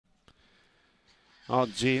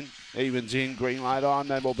Odds in, evens in, green light on,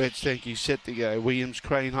 no more bets, thank you, set to go. Williams,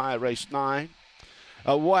 Crane High, race 9.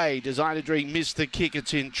 Away, Designer Dream missed the kick,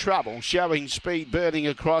 it's in trouble. Showing speed, burning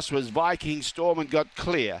across was Viking Storm and got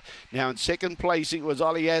clear. Now in second place it was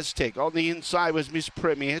Ollie Aztec. On the inside was Miss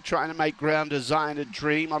Premier, trying to make ground Designer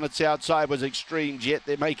Dream. On its outside was Extreme Jet,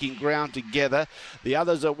 they're making ground together. The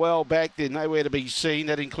others are well back, they're nowhere to be seen.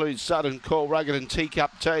 That includes Sudden Call, Rugged and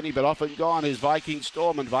Teacup Tony, but off and gone is Viking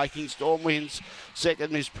Storm, and Viking Storm wins.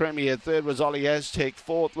 Second, Miss Premier. Third was Ollie Aztec.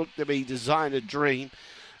 Fourth looked to be Designer Dream.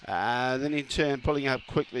 Then in turn, pulling up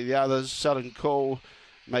quickly the others. Sudden Call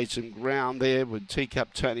made some ground there with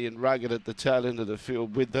Teacup Tony and Rugged at the tail end of the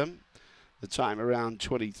field with them. The time around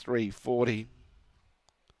 23:40.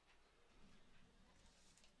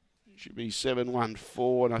 Should be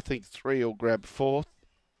 7-1-4, and I think 3 will grab fourth.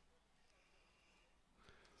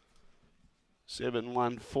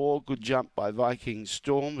 7-1-4, good jump by Viking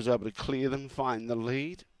Storm. Was able to clear them, find the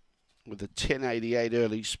lead with a 10.88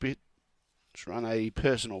 early spit. It's run a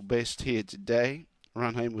personal best here today.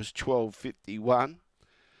 Run home was 12.51.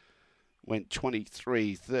 Went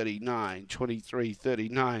 23.39,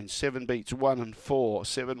 23.39. 7 beats 1 and 4,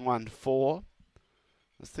 7-1-4.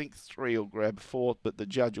 I think 3 will grab fourth, but the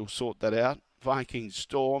judge will sort that out. Viking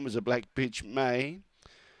Storm is a black pitch May.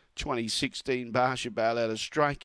 2016 Barsha bail out of strike.